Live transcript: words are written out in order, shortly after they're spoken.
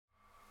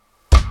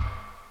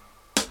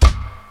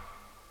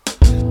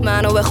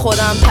منو به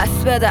خودم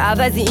پس بده،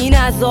 عوضی این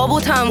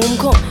عذابو تموم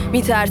کن.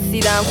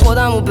 میترسیدم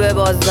خودمو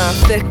ببازم،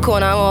 فکر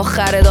کنم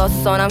آخر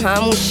داستانم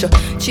همون شد.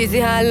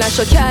 چیزی حل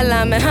نشد،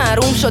 کلمه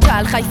حروم شد.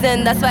 تلخک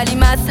زنده است ولی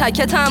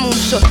مضحکه تموم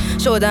شد.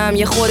 شدم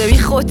یه خود بی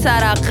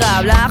خودتر از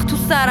قبل، لق تو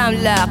سرم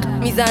لق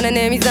میزنه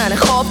نمیزنه،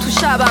 خواب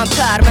تو شبم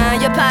پر.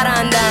 من یه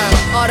پرندم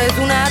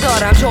آرزو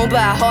ندارم، چون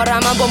بهارم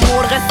من با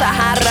مرغ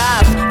سحر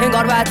رفت.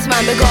 انگار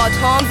بتمن به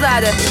گاتهام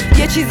زده،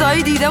 یه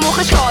چیزایی دیده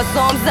مخش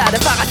کازام زده.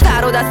 فقط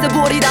سر و دست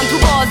بریدم تو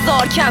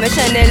بازار، کمه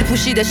شنل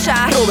پوشیده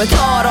شهر رو به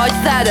تاراج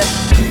زده.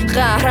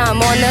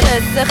 قهرمان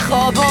قصه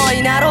خواب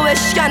آینه رو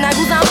بشکن،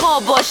 نگوزم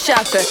خواب با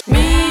شفه.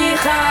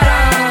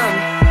 میخرم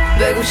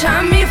بگو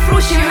چند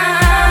میفروشی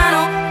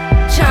منو،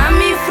 چند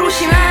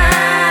میفروشی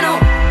منو.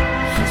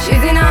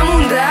 چیزی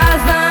نمونده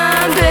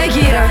ازم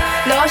بگیرم،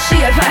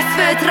 لاشیه پس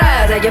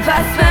فطرت. اگه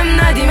پس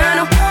بهم ندی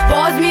منو،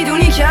 باز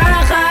میدونی که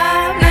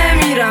عقب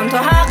نمیرم تا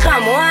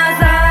حقمو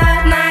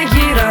ازت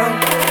نگیرم.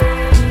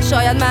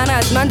 شاید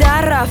من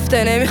در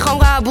رفته، نمیخوام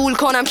قبول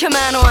کنم که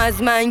منو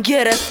از من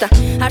گرفتن.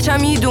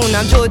 هرچند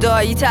میدونم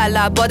جدایی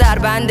طلب با در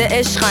بند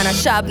عشقن.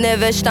 شب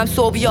نوشتم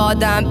صبح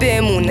یادم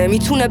بمونه،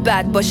 میتونه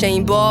بد باشه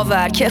این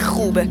باور که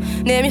خوبه.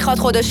 نمیخواد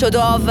خودشو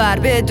داور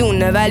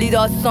بدونه، ولی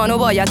داستانو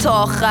باید تا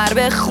آخر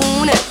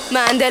بخونه.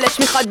 من دلش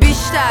میخواد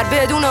بیشتر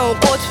بدونه و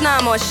قطب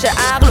نماشه،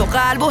 عقل و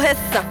قلب و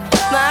حسم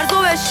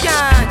مرزو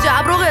بشکن.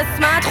 جبر و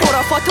قسمت،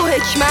 خرافات و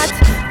حکمت،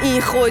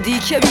 این خودی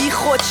که بی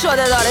خود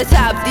شده داره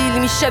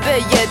تبدیل میشه به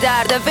یه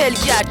درد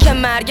ولگر که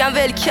مرگم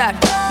ول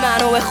کرد.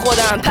 منو به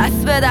خودم پس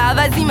بده،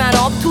 عوضی من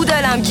آب تو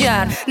دلم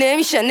گرد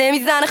نمیشه،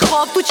 نمیزنه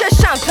خواب تو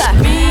چشم پر.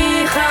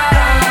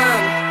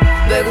 میخرم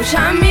بگو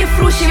چند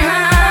میفروشی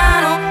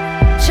منو،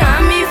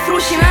 چند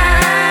میفروشی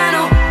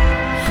منو.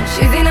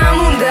 چیزی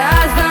نمونده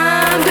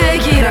ازم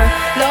بگیرم،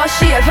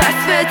 لاشیه پس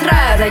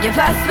فطرت. اگه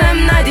پس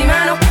بهم ندی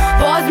منو،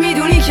 باز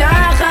میدونی که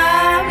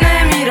عقب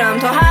نمیرم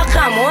تا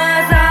حقمو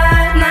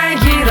ازت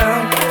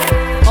نگیرم.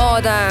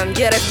 آدم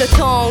گرفته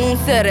تا اون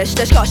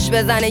سرشتش، کاش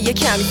بزنه یه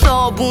کمی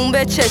صابون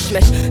به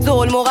چشمش.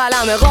 ظلم و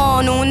قلم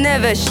قانون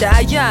نوشته،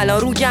 اگه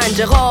الان رو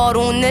گنج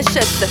قارون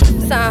نشسته.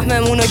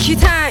 سهممونو کی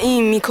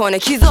تعیین میکنه،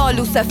 کی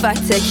زالو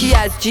صفته، کی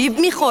از جیب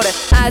میخوره.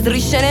 از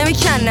ریشه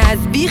نمیکنه،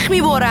 از بیخ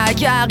میبره.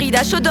 اگه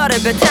عقیدشو داره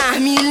به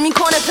تحمیل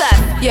میکنه،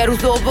 پس یه روز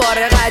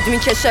دوباره قد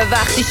میکشه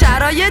وقتی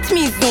شرایط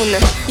میزونه.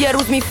 یه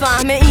روز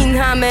میفهمه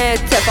این همه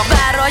اتفاق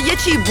برای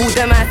چی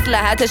بوده،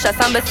 مصلحتش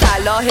اصلا به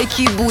صلاح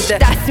کی بوده.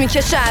 دست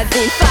میکشه از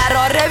این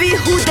فرار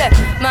بیهوده،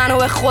 منو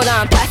به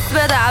خودم پس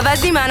بده،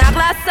 عوضی من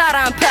عقل از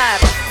سرم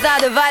پر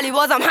زده، ولی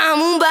بازم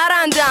همون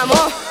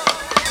برندم.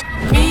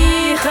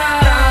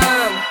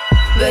 میخرم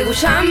بگو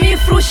چند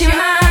میفروشی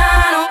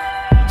منو،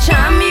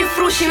 چند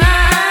میفروشی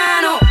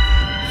منو.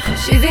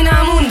 چیزی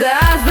نمونده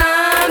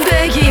ازم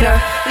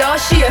بگیرم،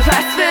 لاشیه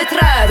پس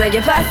فطرت.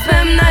 اگه پس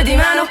بهم ندی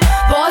منو،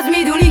 باز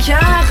میدونی که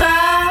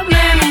عقب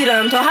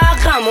نمیرم تا